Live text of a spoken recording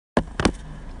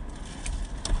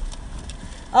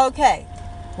Okay,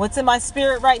 what's in my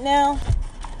spirit right now?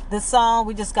 This song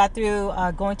we just got through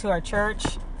going to our church,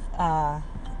 to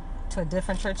a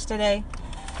different church today,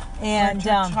 and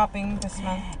church hopping this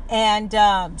month.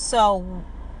 And so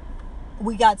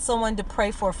we got someone to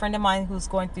pray for a friend of mine who's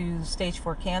going through stage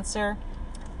 4 cancer,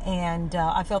 and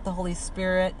I felt the Holy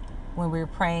Spirit when we were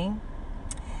praying,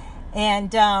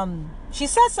 and she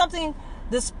said something.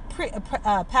 This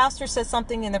pastor said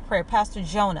something in the prayer, Pastor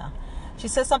Jonah. She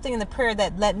said something in the prayer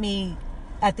that let me,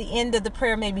 at the end of the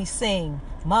prayer, made me sing,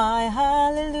 "My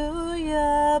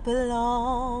hallelujah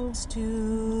belongs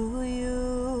to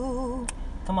you."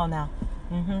 Come on now.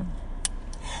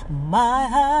 My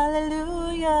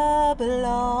hallelujah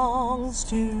belongs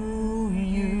to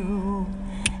you.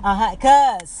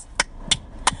 'Cause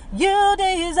you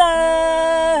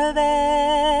deserve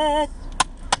it.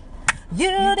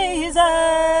 You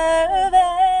deserve it.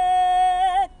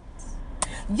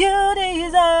 You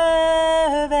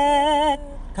deserve it.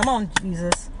 Come on,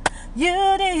 Jesus.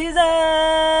 You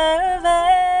deserve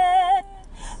it.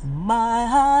 My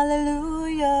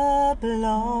hallelujah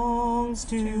belongs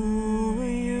to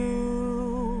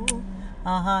you.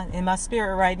 In my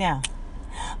spirit right now.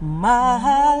 My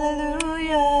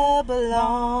hallelujah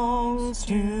belongs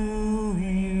to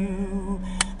you.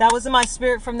 That was in my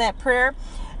spirit from that prayer.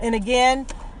 And again,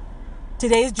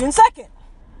 today is June 2nd.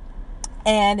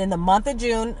 And in the month of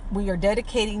June, we are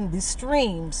dedicating these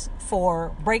streams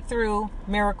for breakthrough,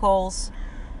 miracles,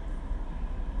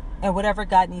 and whatever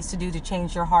God needs to do to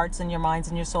change your hearts and your minds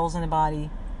and your souls and the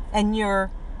body and your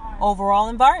overall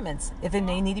environments, if it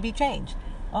may need to be changed.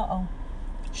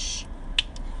 Shh.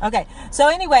 Okay. So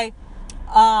anyway,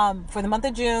 for the month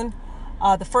of June,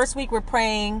 the first week we're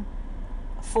praying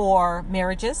for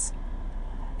marriages.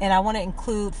 And I want to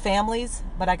include families,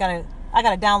 but I gotta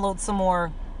download some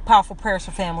more powerful prayers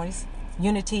for families,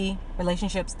 unity,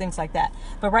 relationships, things like that.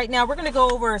 But right now we're going to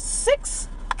go over 6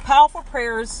 powerful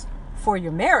prayers for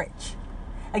your marriage.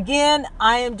 Again,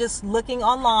 I am just looking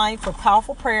online for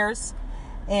powerful prayers,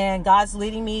 and God's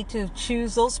leading me to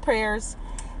choose those prayers.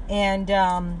 And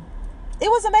it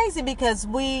was amazing because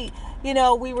we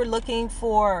were looking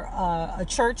for a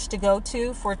church to go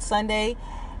to for Sunday,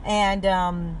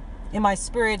 and in my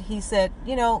spirit, he said,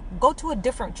 go to a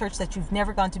different church that you've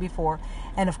never gone to before.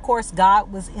 And of course,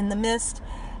 God was in the midst.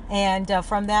 And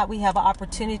from that, we have an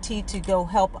opportunity to go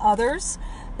help others.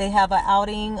 They have an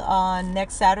outing on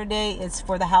next Saturday. It's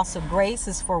for the House of Grace.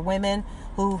 It's for women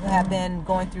who have been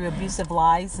going through abusive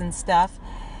lives and stuff.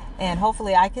 And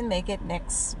hopefully I can make it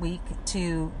next week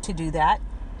to do that.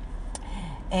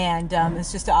 And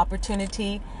it's just an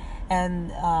opportunity and,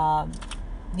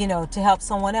 to help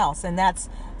someone else. And that's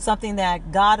something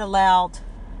that God allowed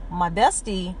my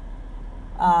bestie,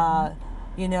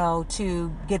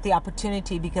 to get the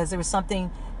opportunity, because there was something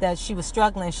that she was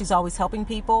struggling. She's always helping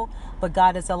people, but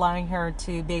God is allowing her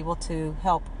to be able to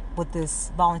help with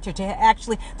this volunteer. To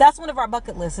actually, that's one of our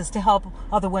bucket lists, is to help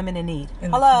other women in need. In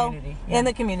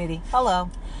the community. Hello.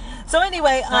 So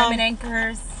anyway, Diamond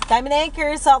anchors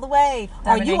all the way.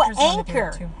 Diamond Are you an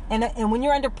anchors anchor? And when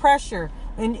you're under pressure,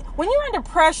 when you're under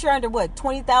pressure under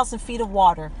 20,000 feet of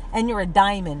water, and you're a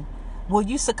diamond, will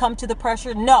you succumb to the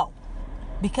pressure? No,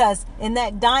 because in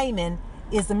that diamond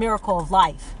is the miracle of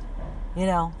life.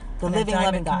 The living,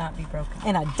 loving God. Cannot be broken.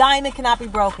 And a diamond cannot be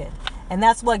broken. And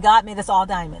that's what God made us all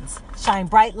diamonds. Shine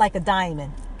bright like a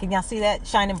diamond. Can y'all see that?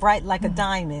 Shining bright like a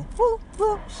diamond. Woo,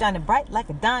 woo. Shining bright like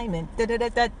a diamond.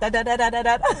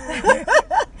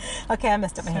 Okay, I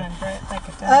messed up my hand. Shine bright like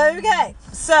a diamond. Okay,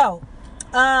 so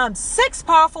 6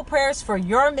 powerful prayers for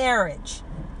your marriage.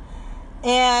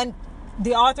 And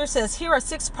the author says, here are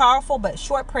 6 powerful but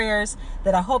short prayers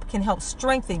that I hope can help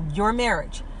strengthen your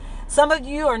marriage. Some of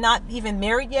you are not even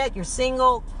married yet. You're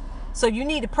single. So you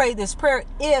need to pray this prayer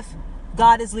if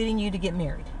God is leading you to get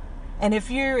married. And if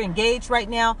you're engaged right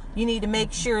now, you need to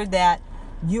make sure that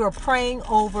you are praying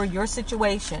over your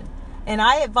situation. And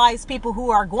I advise people who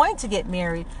are going to get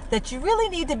married that you really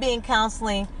need to be in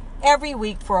counseling every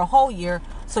week for a whole year,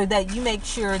 so that you make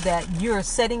sure that you're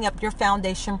setting up your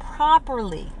foundation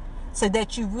properly, so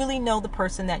that you really know the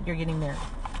person that you're getting married.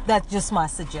 That's just my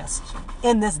suggestion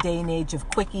in this day and age of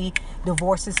quickie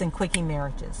divorces and quickie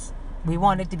marriages. We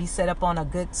want it to be set up on a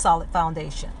good, solid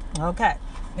foundation. Okay.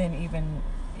 And even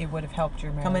it would have helped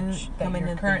your marriage that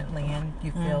you're currently in.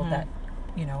 You feel that,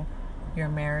 you're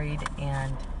married,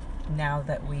 and now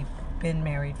that we've been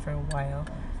married for a while,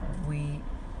 we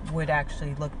would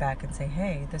actually look back and say,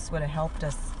 hey, this would have helped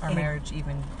us, our marriage,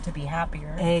 even to be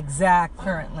happier. Exactly.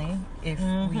 Currently, if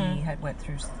we had went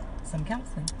through some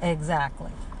counseling. Exactly.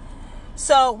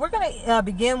 So we're going to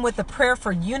begin with the prayer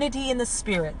for unity in the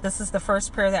Spirit. This is the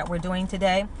first prayer that we're doing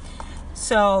today.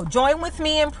 So join with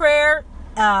me in prayer.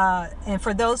 And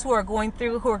for those who are going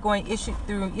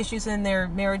through issues in their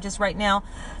marriages right now,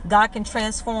 God can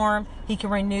transform, He can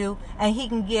renew, and He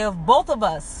can give both of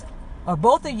us, or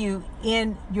both of you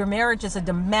in your marriages, a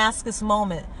Damascus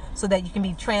moment so that you can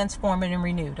be transformed and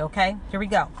renewed. Okay, here we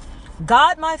go.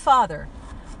 God, my Father,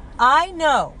 I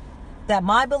know that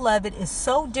my beloved is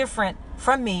so different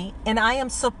from me, and I am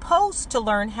supposed to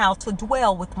learn how to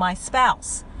dwell with my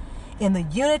spouse in the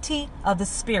unity of the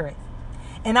Spirit.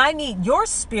 And I need your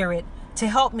Spirit to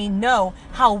help me know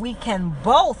how we can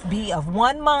both be of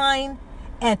one mind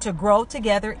and to grow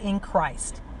together in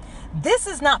Christ. This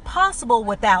is not possible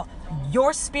without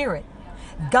your Spirit.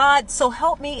 God, so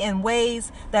help me in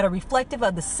ways that are reflective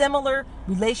of the similar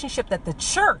relationship that the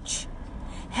church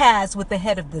has with the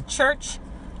head of the church,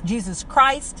 Jesus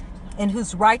Christ, in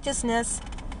whose righteousness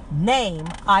name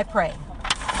I pray.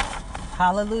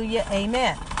 Hallelujah.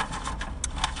 Amen.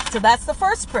 So that's the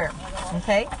first prayer.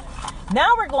 Okay. Now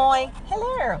we're going,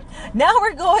 Now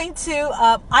we're going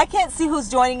to, I can't see who's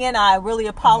joining in. I really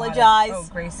apologize. Oh,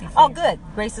 Gracie Favor. Oh, good.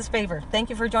 Grace's Favor. Thank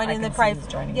you for joining in the prayer.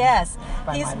 Yes.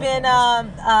 He's been,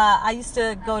 I used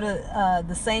to go to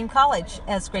the same college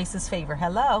as Grace's Favor.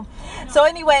 Hello. So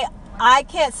anyway, I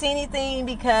can't see anything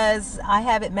because I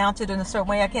have it mounted in a certain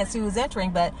way. I can't see who's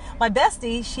entering, but my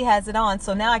bestie, she has it on.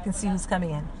 So now I can see who's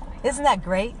coming in. Isn't that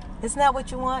great? Isn't that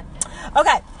what you want?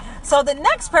 Okay. So the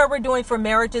next prayer we're doing for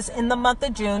marriages in the month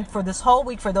of June, for this whole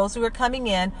week, for those who are coming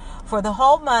in, for the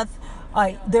whole month,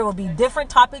 there will be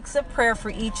different topics of prayer for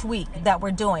each week that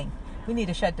we're doing. We need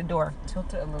to shut the door.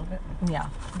 Tilt it a little bit. Yeah,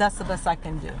 that's the best I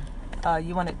can do.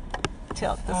 You want to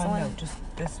tilt this one? No, just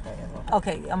this way a little bit.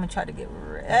 Okay, I'm going to try to get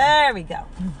there we go.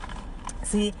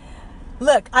 See,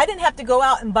 look, I didn't have to go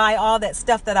out and buy all that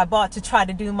stuff that I bought to try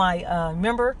to do my,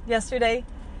 remember yesterday?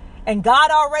 And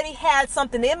God already had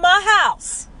something in my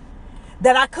house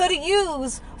that I could have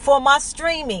used for my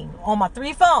streaming on my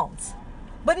 3 phones.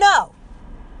 But no,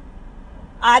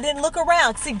 I didn't look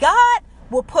around. See, God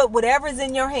will put whatever's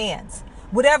in your hands,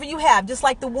 whatever you have, just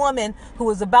like the woman who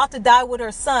was about to die with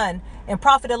her son, and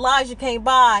Prophet Elijah came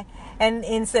by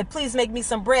and said, please make me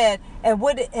some bread. And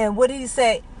what did he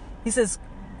say?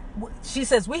 She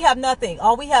says, we have nothing.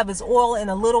 All we have is oil and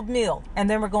a little meal, and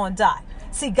then we're going to die.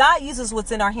 See, God uses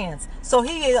what's in our hands. So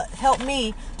He helped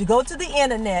me to go to the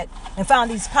internet and found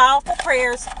these powerful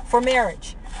prayers for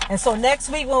marriage. And so next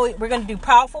week, we're going to do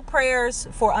powerful prayers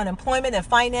for unemployment and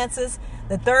finances.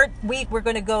 The third week, we're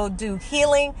going to go do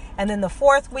healing. And then the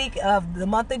fourth week of the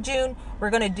month of June, we're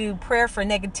going to do prayer for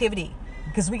negativity,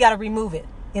 because we got to remove it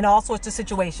in all sorts of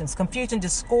situations. Confusion,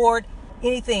 discord,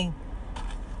 anything.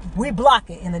 We block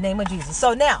it in the name of Jesus.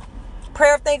 So now,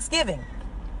 prayer of thanksgiving.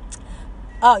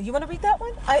 You want to read that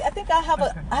one? I think I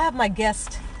have my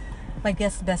guest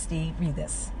bestie read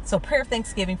this. So prayer of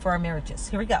thanksgiving for our marriages.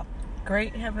 Here we go.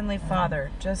 Great Heavenly Father,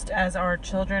 just as our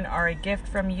children are a gift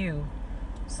from you,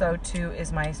 so too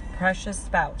is my precious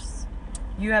spouse.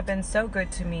 You have been so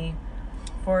good to me,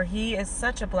 for he is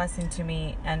such a blessing to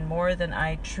me and more than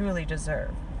I truly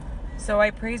deserve. So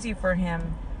I praise you for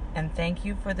him and thank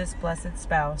you for this blessed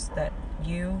spouse that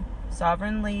you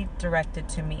sovereignly directed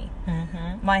to me.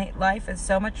 Mm-hmm. My life is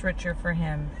so much richer for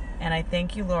him, and I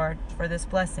thank you, Lord, for this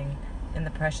blessing. In the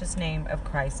precious name of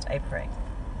Christ, I pray.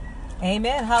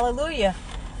 Amen. Hallelujah.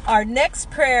 Our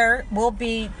next prayer will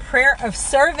be prayer of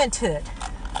servanthood.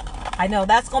 I know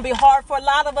that's going to be hard for a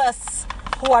lot of us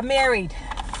who are married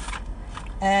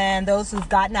and those who've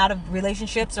gotten out of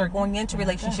relationships or going into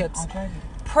relationships.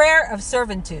 Prayer of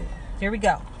servanthood. Here we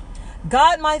go.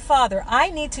 God, my Father, I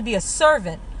need to be a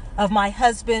servant of my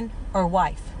husband or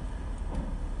wife.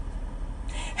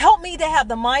 Help me to have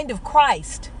the mind of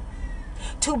Christ,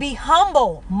 to be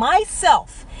humble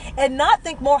myself and not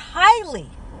think more highly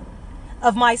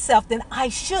of myself than I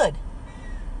should,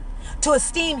 to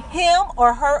esteem him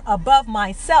or her above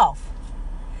myself,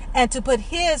 and to put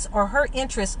his or her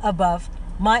interests above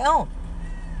my own.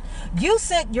 You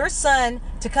sent your son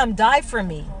to come die for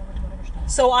me,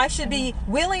 so I should be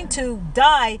willing to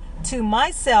die to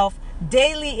myself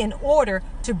daily in order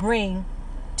to bring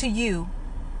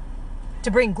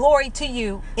glory to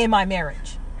you in my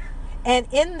marriage. And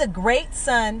in the great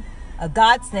Son of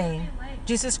God's name,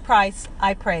 Jesus Christ,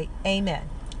 I pray. Amen.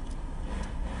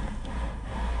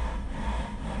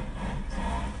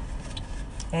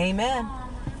 Amen.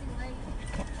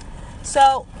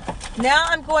 So now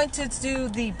I'm going to do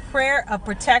the prayer of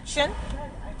protection.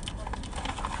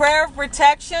 Prayer of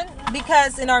protection,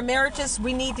 because in our marriages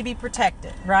we need to be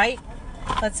protected, right?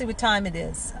 Let's see what time it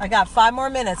is. I got 5 more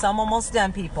minutes. I'm almost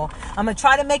done, people. I'm going to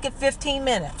try to make it 15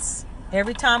 minutes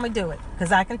every time we do it,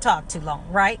 because I can talk too long,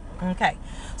 right? Okay.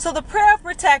 So the prayer of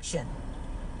protection.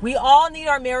 We all need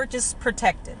our marriages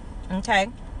protected. Okay.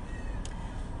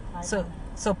 So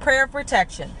prayer of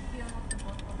protection.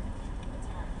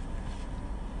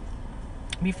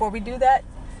 Before we do that,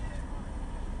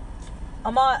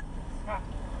 I'm on.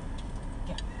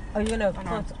 Are you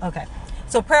gonna? Okay.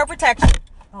 So prayer of protection.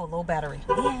 Oh, low battery.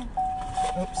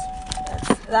 Oops.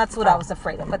 That's what I was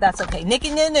afraid of, but that's okay. Nikki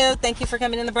Nunu, thank you for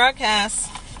coming in the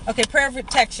broadcast. Okay, prayer of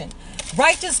protection.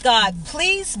 Righteous God,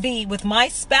 please be with my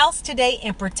spouse today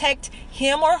and protect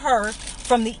him or her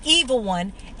from the evil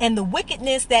one and the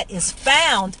wickedness that is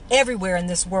found everywhere in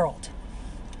this world.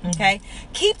 Okay?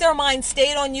 Keep their mind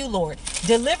stayed on you, Lord.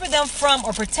 Deliver them from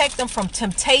or protect them from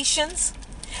temptations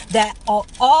that are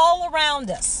all around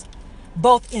us,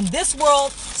 both in this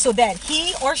world, so that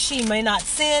he or she may not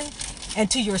sin.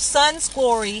 And to your Son's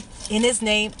glory, in his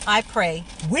name, I pray.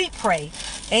 We pray.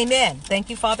 Amen. Thank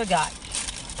you, Father God.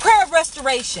 Prayer of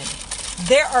restoration.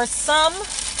 There are some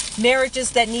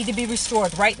marriages that need to be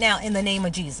restored right now in the name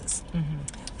of Jesus.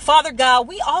 Father God,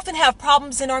 we often have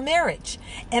problems in our marriage,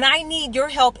 and I need your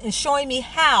help in showing me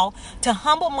how to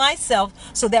humble myself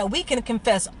so that we can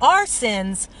confess our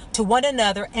sins to one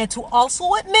another and to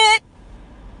also admit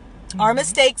our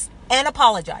mistakes and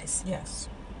apologize. Yes.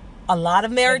 A lot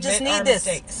of marriages need this.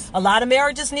 Mistakes. A lot of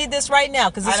marriages need this right now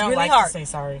because it's really hard. I don't like to say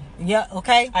sorry. Yeah,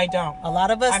 okay. I don't. A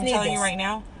lot of us need this. I'm telling you right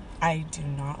now, I do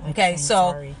not like saying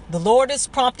sorry. Okay, so the Lord is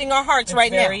prompting our hearts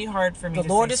right now. It's very hard for me to say sorry.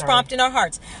 The Lord is prompting our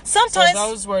hearts. Sometimes so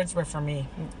those words were for me.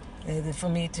 For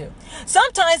me too.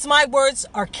 Sometimes my words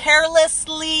are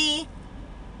carelessly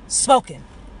spoken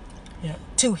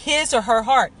to his or her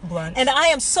heart. Blunt. And I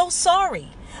am so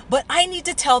sorry, but I need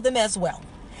to tell them as well.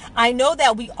 I know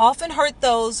that we often hurt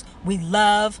those we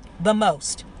love the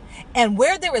most. And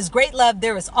where there is great love,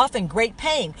 there is often great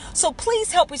pain. So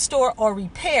please help restore or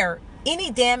repair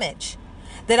any damage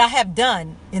that I have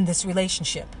done in this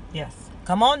relationship. Yes.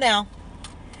 Come on now.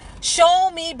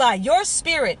 Show me by your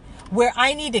Spirit where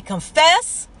I need to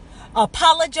confess,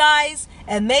 apologize,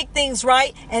 and make things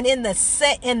right. And in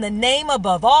the name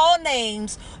above all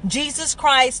names, Jesus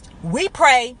Christ, we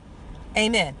pray.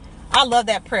 Amen. I love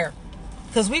that prayer.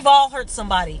 Because we've all hurt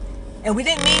somebody. And we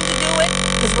didn't mean to do it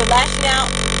because we're lashing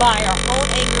out by our own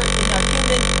anger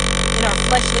in our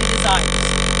fleshly desires.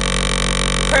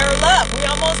 Prayer of love. We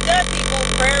almost done, people.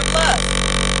 Prayer of love.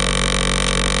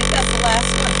 I think that's the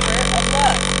last one. Prayer of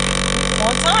love.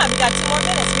 On time. We got 2 more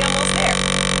minutes. We almost there.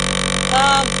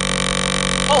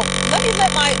 Let me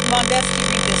let my bestie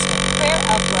read this one. Prayer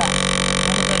of love.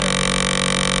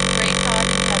 Great God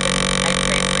in heaven, I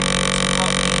pray for you to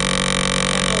help me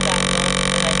handle that love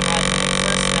that I had when I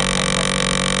first met my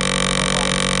husband or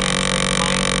wife, and to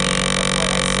remind me of what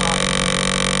I saw in him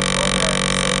or her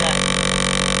so that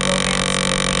romance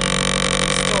would be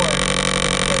restored,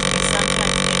 because we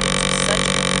sometimes get into such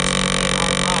a routine in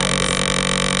our lives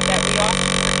that we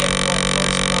often forget what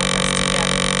first brought us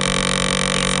together.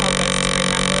 Please help us to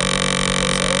remember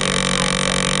those earlier times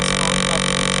that we were so in love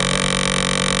with each other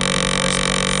in the first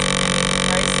place. And in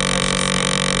Christ's precious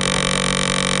name,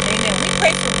 amen. We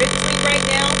pray for victory right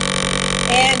now.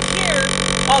 And here,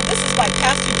 this is by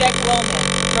Pastor Jack Roman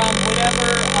from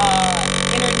whatever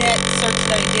internet search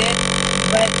that I did.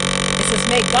 But it says,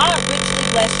 may God richly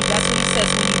bless you. That's what he says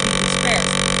when you read these prayers.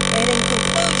 And in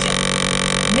conclusion,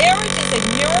 marriage is a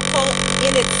miracle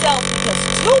in itself because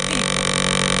 2 people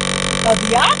of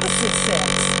the opposite sex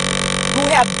who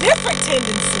have different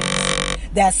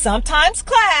tendencies that sometimes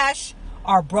clash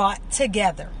are brought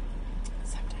together.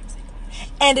 Sometimes they clash.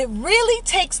 And it really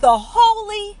takes the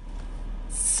Holy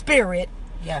Spirit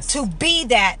to be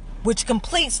that which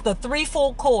completes the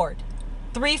threefold cord.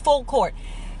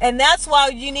 And that's why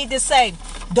you need to say,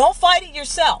 don't fight it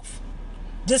yourself.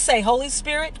 Just say, Holy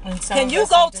Spirit, can you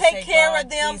go take care of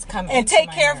them and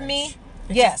take care of me?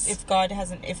 Yes.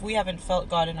 If we haven't felt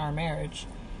God in our marriage,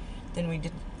 then we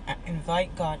didn't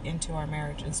invite God into our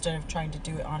marriage instead of trying to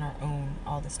do it on our own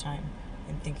all this time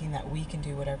and thinking that we can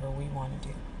do whatever we want to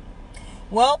do.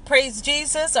 Well, praise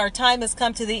Jesus. Our time has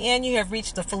come to the end. You have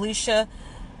reached the Felicia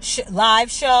live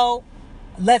show.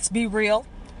 Let's be real.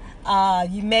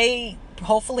 You may,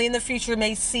 hopefully in the future,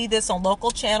 may see this on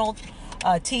local channel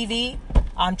TV.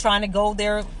 I'm trying to go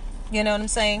there. You know what I'm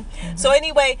saying? Mm-hmm. So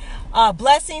anyway,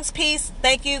 blessings, peace.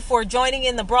 Thank you for joining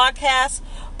in the broadcast.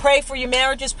 Pray for your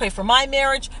marriages. Pray for my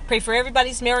marriage. Pray for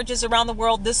everybody's marriages around the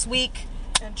world this week.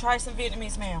 And try some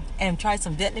Vietnamese mayo.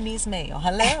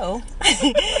 Hello.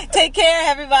 Take care,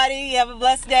 everybody. Have a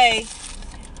blessed day.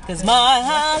 Because my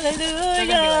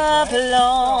hallelujah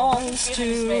belongs to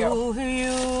you.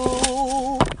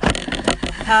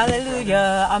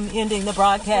 Hallelujah. I'm ending the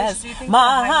broadcast.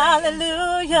 My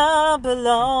hallelujah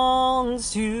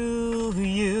belongs to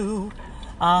you.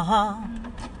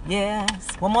 Yes.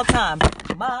 One more time.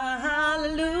 My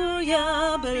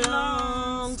hallelujah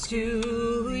belongs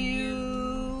to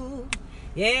you.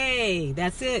 Yay.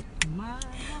 That's it.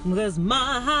 Because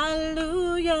my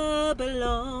hallelujah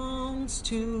belongs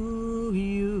to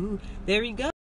you. There you go.